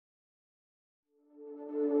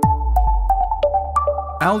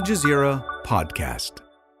Al Jazeera Podcast.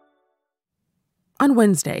 On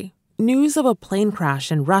Wednesday, news of a plane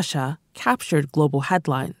crash in Russia captured global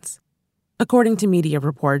headlines. According to media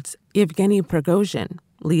reports, Yevgeny Prigozhin,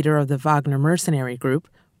 leader of the Wagner mercenary group,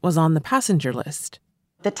 was on the passenger list.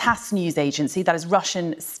 The TASS news agency, that is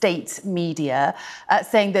Russian state media,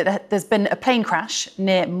 saying that there's been a plane crash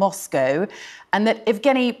near Moscow and that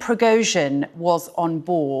Yevgeny Prigozhin was on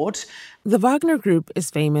board. The Wagner Group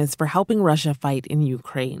is famous for helping Russia fight in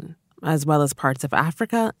Ukraine, as well as parts of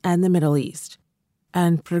Africa and the Middle East.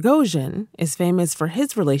 And Prigozhin is famous for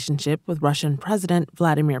his relationship with Russian President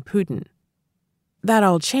Vladimir Putin. That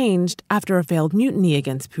all changed after a failed mutiny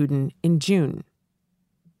against Putin in June.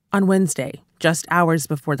 On Wednesday, just hours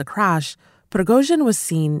before the crash, Prigozhin was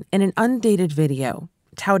seen in an undated video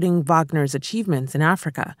touting Wagner's achievements in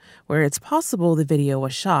Africa, where it's possible the video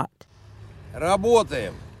was shot.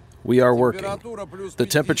 We are working. The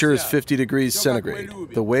temperature is 50 degrees centigrade,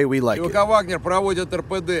 the way we like it.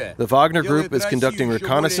 The Wagner Group is conducting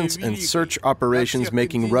reconnaissance and search operations,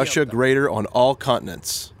 making Russia greater on all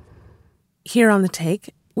continents. Here on The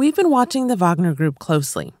Take, we've been watching the Wagner Group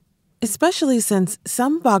closely, especially since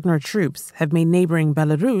some Wagner troops have made neighboring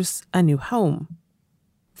Belarus a new home.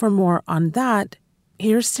 For more on that,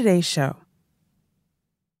 here's today's show.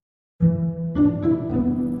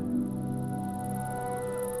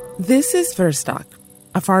 This is Verstok,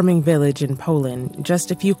 a farming village in Poland just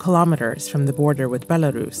a few kilometers from the border with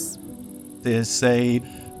Belarus. There's a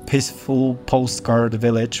peaceful postcard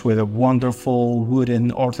village with a wonderful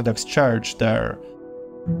wooden Orthodox church there.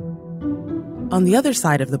 On the other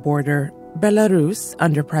side of the border, Belarus,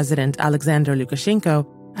 under President Alexander Lukashenko,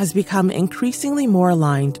 has become increasingly more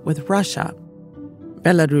aligned with Russia.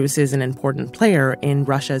 Belarus is an important player in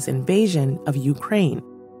Russia's invasion of Ukraine.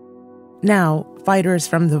 Now, fighters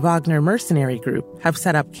from the Wagner mercenary group have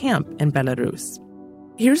set up camp in Belarus.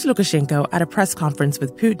 Here's Lukashenko at a press conference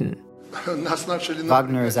with Putin.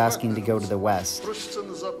 Wagner is asking to go to the west.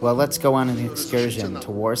 Well, let's go on an excursion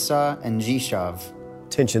to Warsaw and Rzeszów.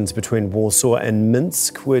 Tensions between Warsaw and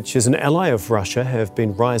Minsk, which is an ally of Russia, have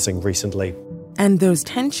been rising recently. And those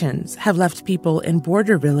tensions have left people in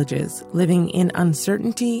border villages living in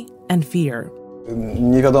uncertainty and fear.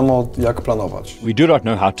 We do not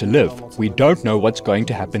know how to live. We don't know what's going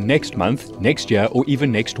to happen next month, next year, or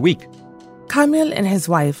even next week. Kamil and his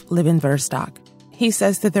wife live in Verstok. He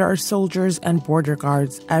says that there are soldiers and border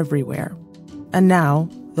guards everywhere. And now,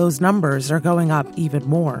 those numbers are going up even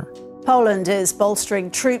more. Poland is bolstering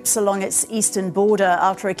troops along its eastern border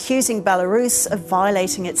after accusing Belarus of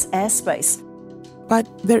violating its airspace. But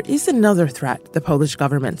there is another threat the Polish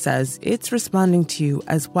government says it's responding to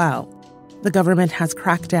as well. The government has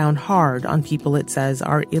cracked down hard on people it says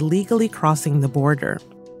are illegally crossing the border.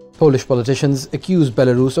 Polish politicians accuse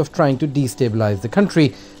Belarus of trying to destabilize the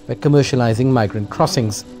country by commercializing migrant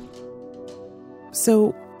crossings.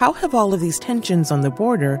 So, how have all of these tensions on the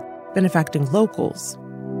border been affecting locals?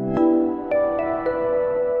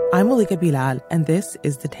 I'm Malika Bilal, and this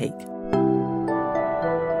is The Take.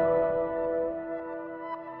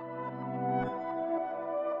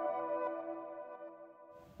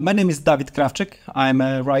 My name is David Krawczyk. I'm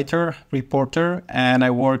a writer, reporter, and I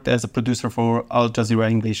worked as a producer for Al Jazeera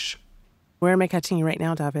English. Where am I catching you right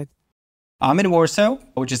now, David? I'm in Warsaw,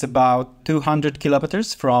 which is about 200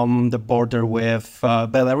 kilometers from the border with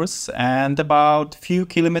Belarus and about a few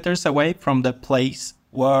kilometers away from the place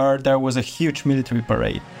where there was a huge military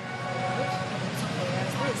parade.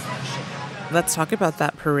 Let's talk about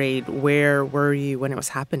that parade. Where were you when it was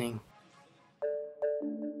happening?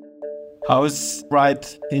 I was right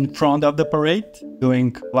in front of the parade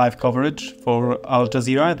doing live coverage for Al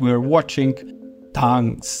Jazeera. We were watching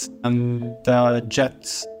tanks and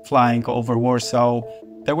jets flying over Warsaw.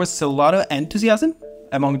 There was a lot of enthusiasm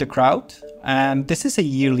among the crowd. And this is a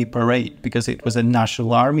yearly parade because it was a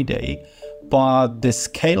National Army Day. But the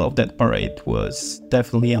scale of that parade was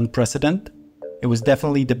definitely unprecedented. It was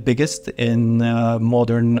definitely the biggest in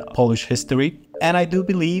modern Polish history. And I do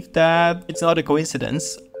believe that it's not a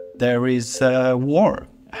coincidence. There is a war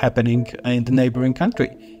happening in the neighboring country,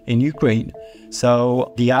 in Ukraine.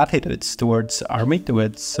 So the attitudes towards army,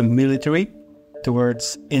 towards military,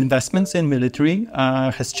 towards investments in military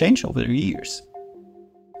has changed over the years.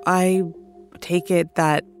 I take it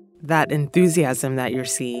that enthusiasm that you're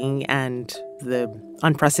seeing and the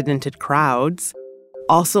unprecedented crowds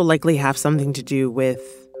also likely have something to do with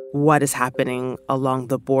what is happening along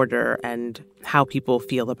the border and how people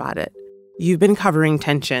feel about it. You've been covering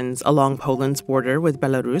tensions along Poland's border with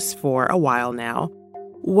Belarus for a while now.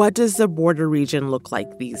 What does the border region look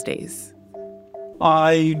like these days?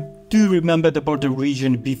 I do remember the border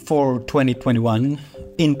region before 2021.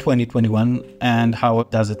 in 2021 and how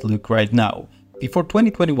does it look right now. Before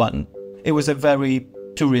 2021, it was a very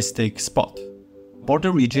touristic spot.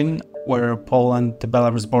 Border region where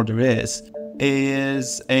Poland-Belarus border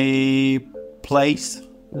is a place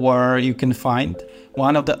where you can find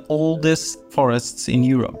one of the oldest forests in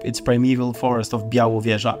Europe. It's primeval forest of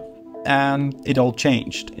Białowieża. And it all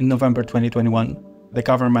changed. In November 2021, the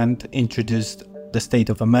government introduced the state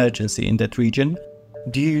of emergency in that region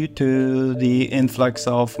due to the influx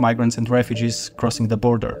of migrants and refugees crossing the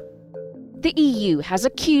border. The EU has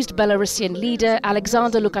accused Belarusian leader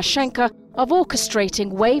Alexander Lukashenko of orchestrating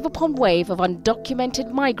wave upon wave of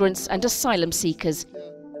undocumented migrants and asylum seekers.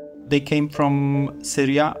 They came from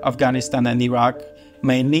Syria, Afghanistan and Iraq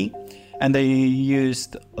mainly, and they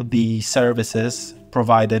used the services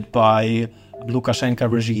provided by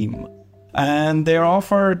Lukashenko regime. And they're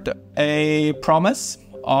offered a promise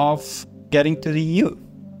of getting to the EU,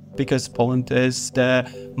 because Poland is the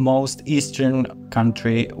most eastern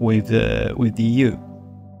country with the EU.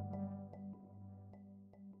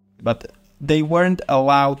 But they weren't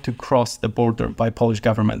allowed to cross the border by Polish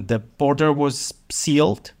government. The border was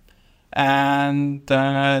sealed, and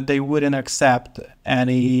they wouldn't accept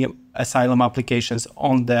any asylum applications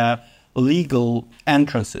on the legal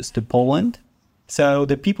entrances to Poland. So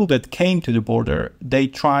the people that came to the border, they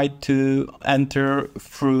tried to enter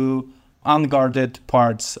through unguarded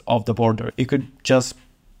parts of the border. You could just,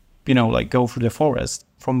 go through the forest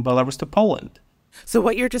from Belarus to Poland. So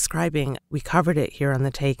what you're describing, we covered it here on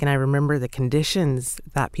The Take, and I remember the conditions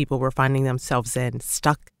that people were finding themselves in,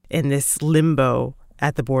 stuck in this limbo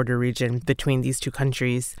at the border region between these two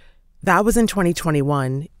countries. That was in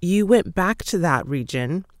 2021. You went back to that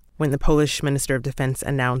region when the Polish Minister of Defense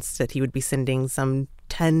announced that he would be sending some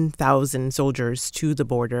 10,000 soldiers to the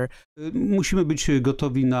border. We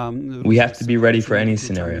have to be ready for any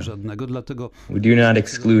scenario. We do not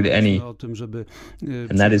exclude any,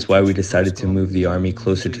 and that is why we decided to move the army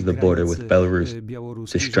closer to the border with Belarus,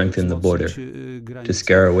 to strengthen the border, to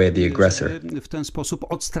scare away the aggressor.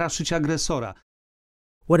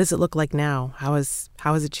 What does it look like now? How has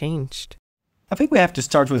it changed? I think we have to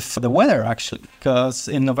start with the weather, actually, because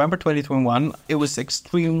in November 2021, it was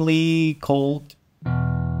extremely cold.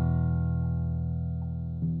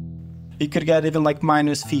 It could get even like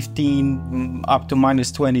minus 15 up to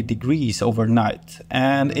minus 20 degrees overnight.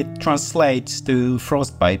 And it translates to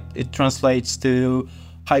frostbite, it translates to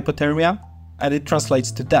hypothermia, and it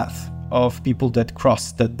translates to death of people that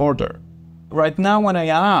cross that border. Right now, when I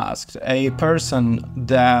asked a person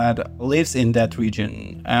that lives in that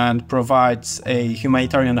region and provides a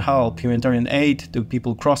humanitarian help, humanitarian aid to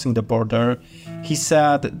people crossing the border, he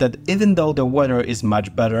said that even though the weather is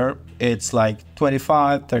much better, it's like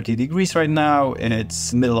 25, 30 degrees right now,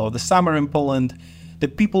 it's middle of the summer in Poland, the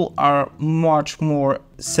people are much more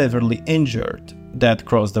severely injured that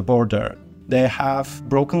cross the border. They have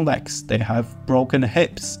broken legs, they have broken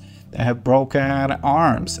hips, they have broken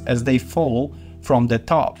arms as they fall from the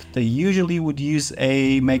top. They usually would use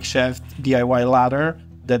a makeshift DIY ladder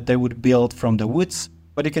that they would build from the woods,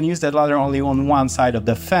 but you can use that ladder only on one side of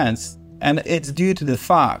the fence. And it's due to the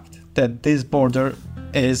fact that this border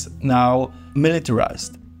is now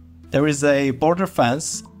militarized. There is a border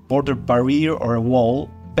fence, border barrier or a wall.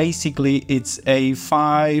 Basically, it's a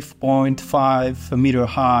 5.5 meter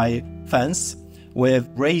high fence with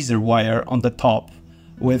razor wire on the top,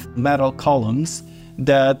 with metal columns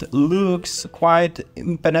that looks quite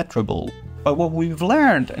impenetrable. But what we've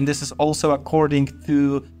learned, and this is also according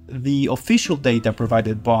to the official data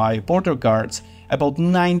provided by border guards, about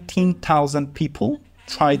 19,000 people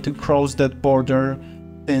tried to cross that border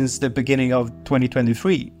since the beginning of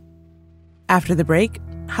 2023. After the break,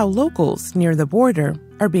 how locals near the border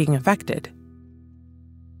are being affected.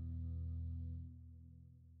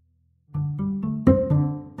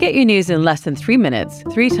 Get your news in less than 3 minutes,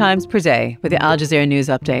 3 times per day with the Al Jazeera News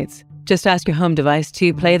Updates. Just ask your home device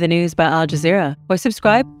to play the news by Al Jazeera or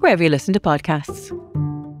subscribe wherever you listen to podcasts.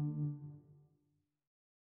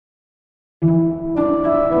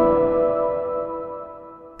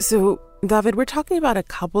 So, David, we're talking about a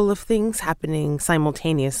couple of things happening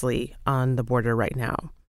simultaneously on the border right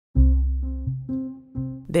now.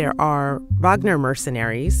 There are Wagner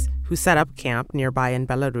mercenaries who set up camp nearby in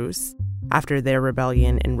Belarus after their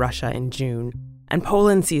rebellion in Russia in June, and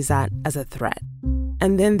Poland sees that as a threat.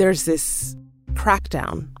 And then there's this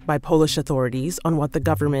crackdown by Polish authorities on what the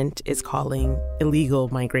government is calling illegal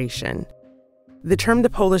migration. The term the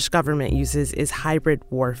Polish government uses is hybrid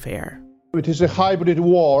warfare. It is a hybrid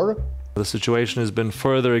war. The situation has been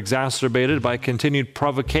further exacerbated by continued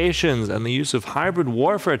provocations and the use of hybrid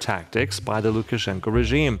warfare tactics by the Lukashenko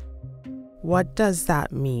regime. What does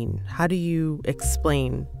that mean? How do you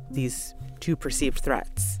explain these two perceived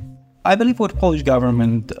threats? I believe what Polish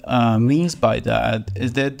government means by that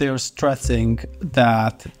is that they're stressing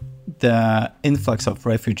that the influx of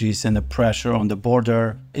refugees and the pressure on the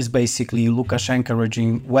border is basically Lukashenko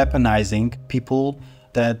regime weaponizing people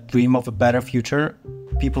that dream of a better future,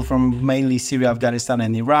 people from mainly Syria, Afghanistan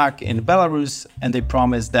and Iraq in Belarus, and they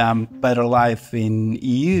promise them better life in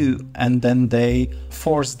EU, and then they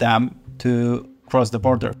force them to cross the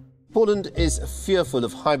border. Poland is fearful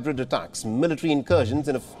of hybrid attacks, military incursions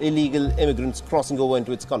and of illegal immigrants crossing over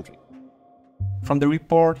into its country. From the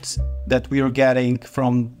reports that we are getting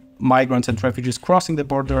from migrants and refugees crossing the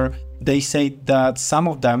border, they say that some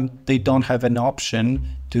of them, they don't have an option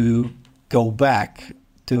to go back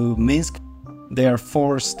to Minsk. They are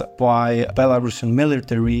forced by Belarusian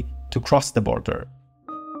military to cross the border.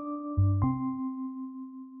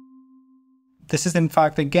 This is in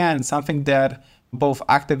fact, again, something that both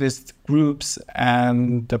activist groups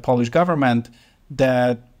and the Polish government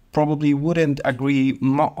that probably wouldn't agree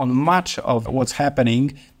on much of what's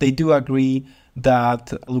happening. They do agree that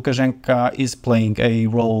Lukashenko is playing a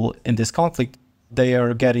role in this conflict. They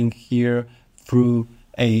are getting here through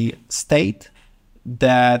a state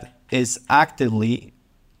that is actively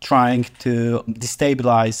trying to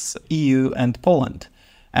destabilize EU and Poland.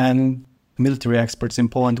 And military experts in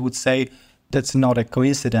Poland would say that's not a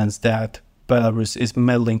coincidence that Belarus is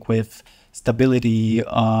meddling with stability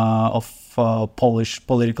of Polish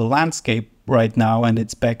political landscape right now, and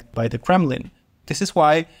it's backed by the Kremlin. This is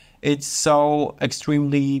why it's so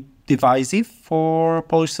extremely divisive for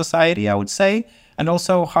Polish society, I would say, and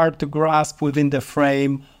also hard to grasp within the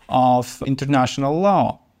frame of international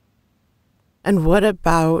law. And what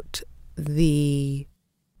about the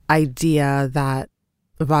idea that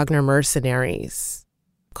Wagner mercenaries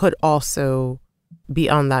could also be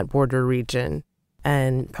on that border region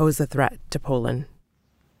and pose a threat to Poland?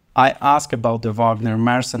 I asked about the Wagner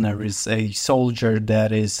mercenaries, a soldier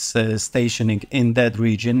that is stationing in that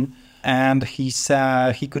region, and he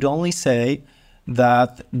said he could only say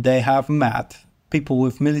that they have met people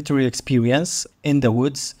with military experience in the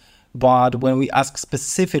woods, but when we asked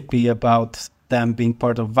specifically about them being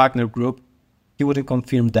part of Wagner group, he wouldn't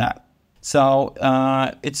confirm that. So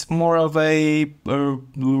it's more of a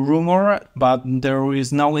rumor, but there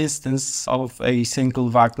is no instance of a single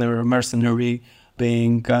Wagner mercenary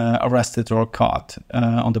being arrested or caught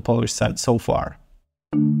on the Polish side so far.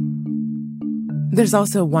 There's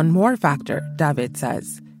also one more factor, David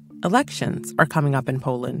says. Elections are coming up in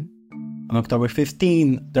Poland. On October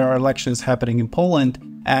 15, there are elections happening in Poland,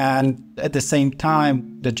 and at the same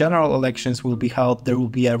time, the general elections will be held. There will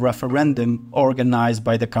be a referendum organized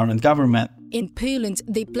by the current government. In Poland,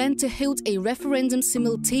 they plan to hold a referendum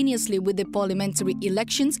simultaneously with the parliamentary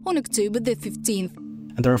elections on October the 15th.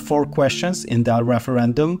 And there are 4 questions in that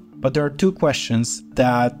referendum, but there are 2 questions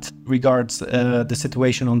that regards the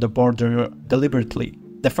situation on the border deliberately.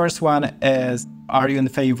 The first one is, are you in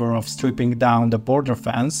favor of stripping down the border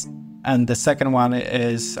fence? And the second one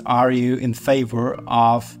is, are you in favor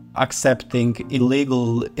of accepting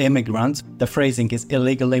illegal immigrants? The phrasing is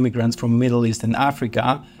illegal immigrants from Middle East and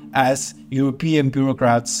Africa, as European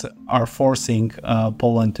bureaucrats are forcing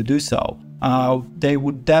Poland to do so. They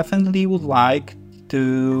would definitely like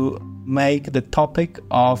to make the topic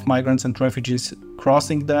of migrants and refugees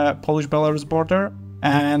crossing the Polish-Belarus border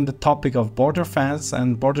and the topic of border fence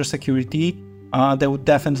and border security. They would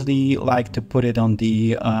definitely like to put it on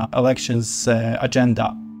the elections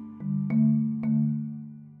agenda.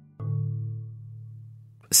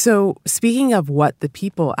 So speaking of what the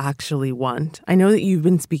people actually want, I know that you've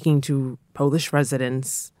been speaking to Polish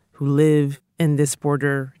residents who live in this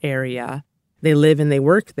border area. They live and they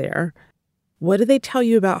work there. What do they tell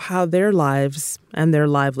you about how their lives and their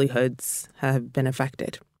livelihoods have been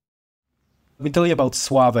affected? Let me tell you about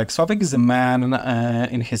Sławek. Sławek is a man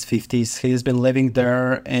in his 50s. He's been living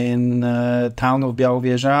there in the town of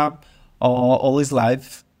Białowieża all his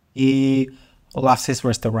life. He loves his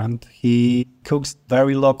restaurant. He cooks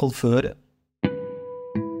very local food.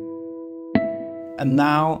 And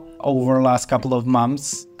now, over the last couple of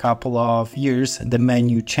months, couple of years, the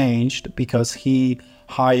menu changed because he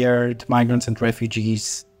hired migrants and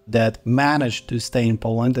refugees that managed to stay in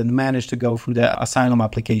Poland and managed to go through the asylum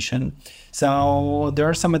application. So there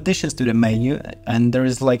are some additions to the menu, and there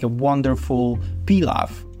is like a wonderful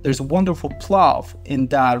pilaf. There's a wonderful plov in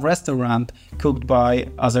that restaurant cooked by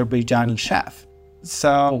Azerbaijani chef.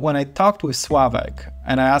 So when I talked with Sławek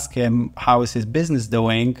and I asked him how is his business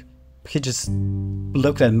doing, he just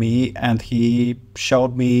looked at me and he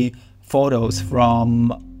showed me photos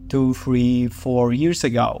from 2, 3, 4 years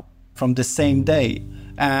ago from the same day.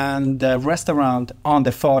 And the restaurant on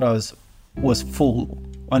the photos was full.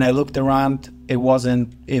 When I looked around, it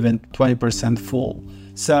wasn't even 20% full.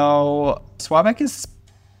 So Sławek is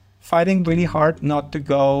fighting really hard not to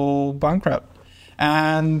go bankrupt.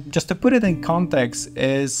 And just to put it in context,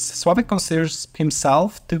 is Sławek considers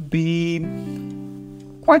himself to be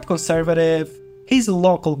quite conservative. He's a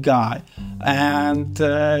local guy, and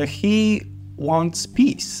he wants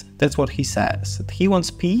peace. That's what he says. He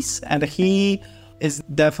wants peace, and he is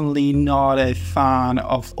definitely not a fan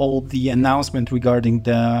of all the announcement regarding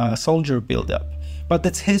the soldier buildup. But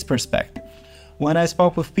that's his perspective. When I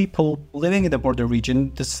spoke with people living in the border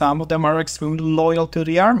region, some of them are extremely loyal to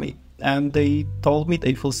the army. And they told me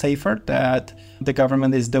they feel safer, that the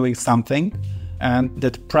government is doing something, and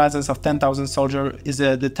that the presence of 10,000 soldiers is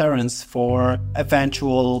a deterrence for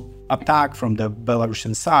eventual attack from the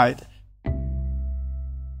Belarusian side.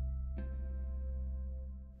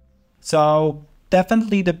 So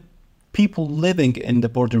definitely the people living in the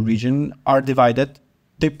border region are divided.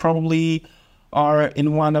 They probably are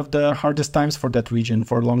in one of the hardest times for that region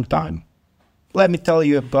for a long time. Let me tell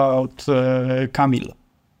you about Kamil.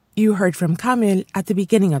 You heard from Kamil at the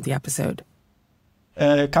beginning of the episode.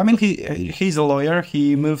 Kamil, he's a lawyer.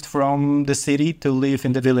 He moved from the city to live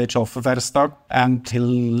in the village of Verstok, and he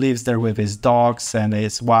lives there with his dogs and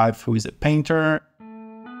his wife, who is a painter.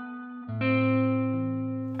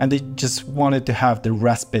 And they just wanted to have the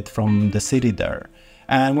respite from the city there.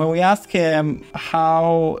 And when we asked him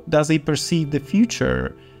how does he perceive the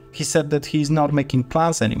future, he said that he's not making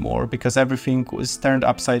plans anymore because everything was turned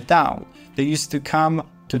upside down. They used to come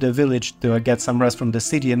to the village to get some rest from the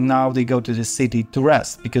city, and now they go to the city to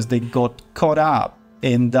rest because they got caught up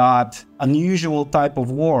in that unusual type of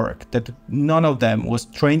work that none of them was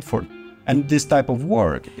trained for. And this type of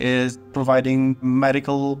work is providing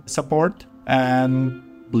medical support and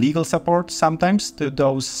legal support sometimes to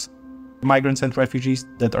those migrants and refugees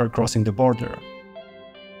that are crossing the border.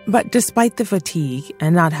 But despite the fatigue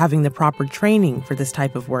and not having the proper training for this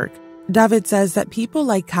type of work, David says that people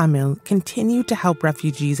like Kamil continue to help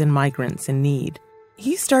refugees and migrants in need.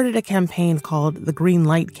 He started a campaign called the Green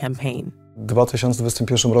Light Campaign. In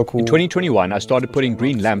 2021, I started putting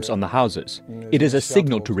green lamps on the houses. It is a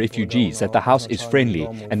signal to refugees that the house is friendly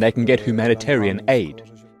and they can get humanitarian aid.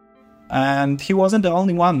 And he wasn't the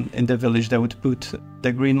only one in the village that would put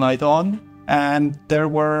the green light on. And there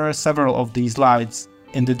were several of these lights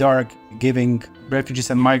in the dark, giving refugees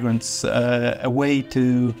and migrants a way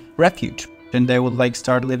to refuge. And they would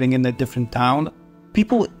start living in a different town.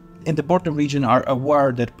 People in the border region are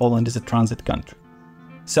aware that Poland is a transit country.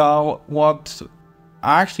 So what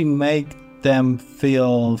actually made them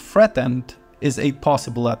feel threatened is a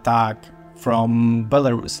possible attack from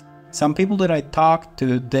Belarus. Some people that I talked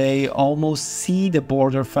to, they almost see the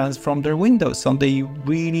border fence from their windows. So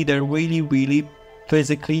they're really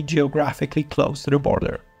physically, geographically close to the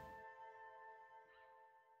border.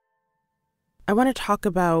 I want to talk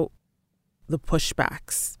about the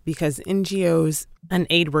pushbacks because NGOs and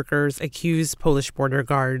aid workers accuse Polish border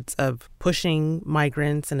guards of pushing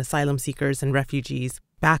migrants and asylum seekers and refugees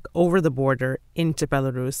back over the border into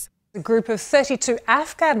Belarus. A group of 32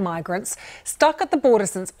 Afghan migrants stuck at the border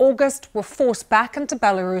since August were forced back into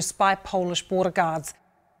Belarus by Polish border guards.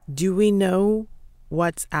 Do we know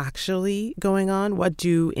what's actually going on? What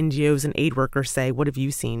do NGOs and aid workers say? What have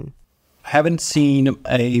you seen? I haven't seen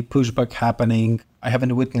a pushback happening. I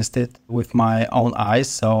haven't witnessed it with my own eyes,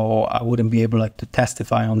 so I wouldn't be able to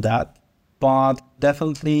testify on that. But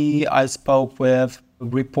definitely I spoke with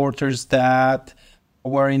reporters that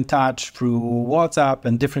were in touch through WhatsApp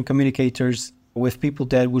and different communicators with people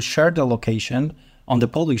that would share the location on the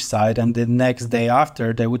Polish side, and the next day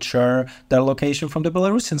after they would share their location from the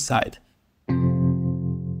Belarusian side.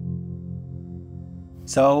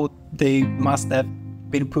 So they must have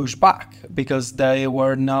been pushed back because there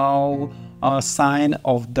were no sign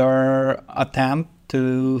of their attempt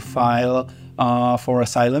to file for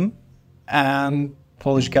asylum. And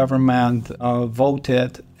Polish government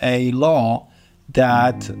voted a law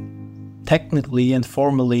that technically and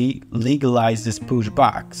formally legalizes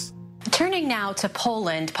pushbacks. Turning now to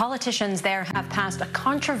Poland, politicians there have passed a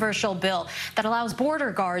controversial bill that allows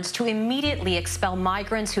border guards to immediately expel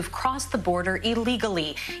migrants who've crossed the border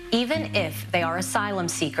illegally, even if they are asylum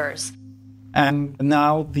seekers. And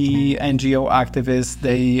now the NGO activists,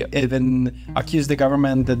 they even accuse the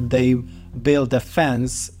government that they built a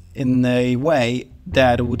fence in a way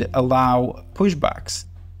that would allow pushbacks.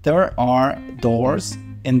 There are doors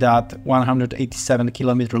in that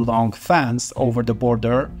 187-kilometer long fence over the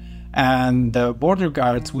border, And the border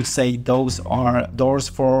guards would say those are doors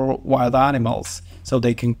for wild animals, so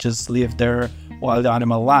they can just live their wild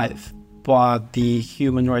animal life. But the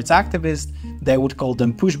human rights activists, they would call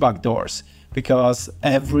them pushback doors, because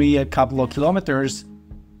every couple of kilometers,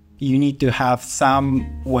 you need to have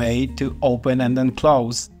some way to open and then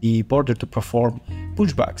close the border to perform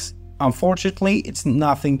pushbacks. Unfortunately, it's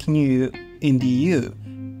nothing new in the EU.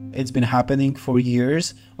 It's been happening for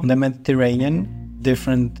years on the Mediterranean,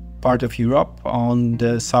 different part of Europe, on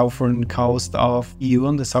the southern coast of EU,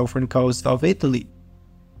 on the southern coast of Italy.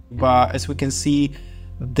 But as we can see,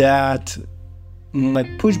 that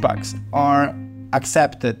pushbacks are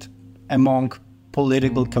accepted among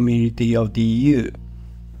political community of the EU.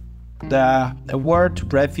 The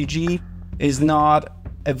word refugee is not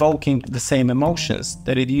evoking the same emotions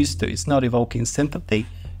that it used to. It's not evoking sympathy.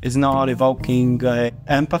 It's not evoking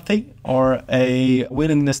empathy or a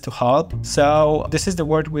willingness to help. So this is the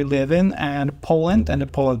world we live in, and Poland and the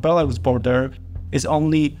Poland-Belarus border is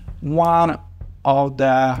only one of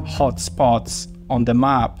the hot spots on the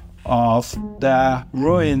map of the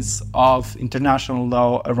ruins of international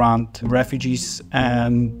law around refugees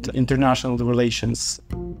and international relations.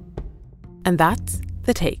 And that's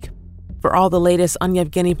The Take. For all the latest on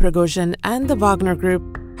Yevgeny Prigozhin and the Wagner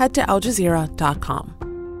Group, head to aljazeera.com.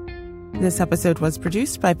 This episode was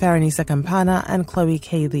produced by Veronica Campana and Chloe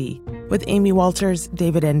K. Lee, with Amy Walters,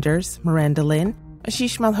 David Enders, Miranda Lynn,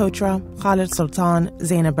 Ashish Malhotra, Khalid Sultan,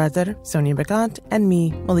 Zainab Badr, Sonia Begant, and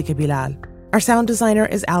me, Malika Bilal. Our sound designer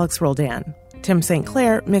is Alex Roldan. Tim St.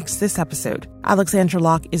 Clair mixed this episode. Alexandra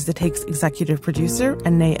Locke is The Take's executive producer,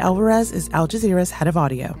 and Nay Alvarez is Al Jazeera's head of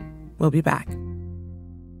audio. We'll be back.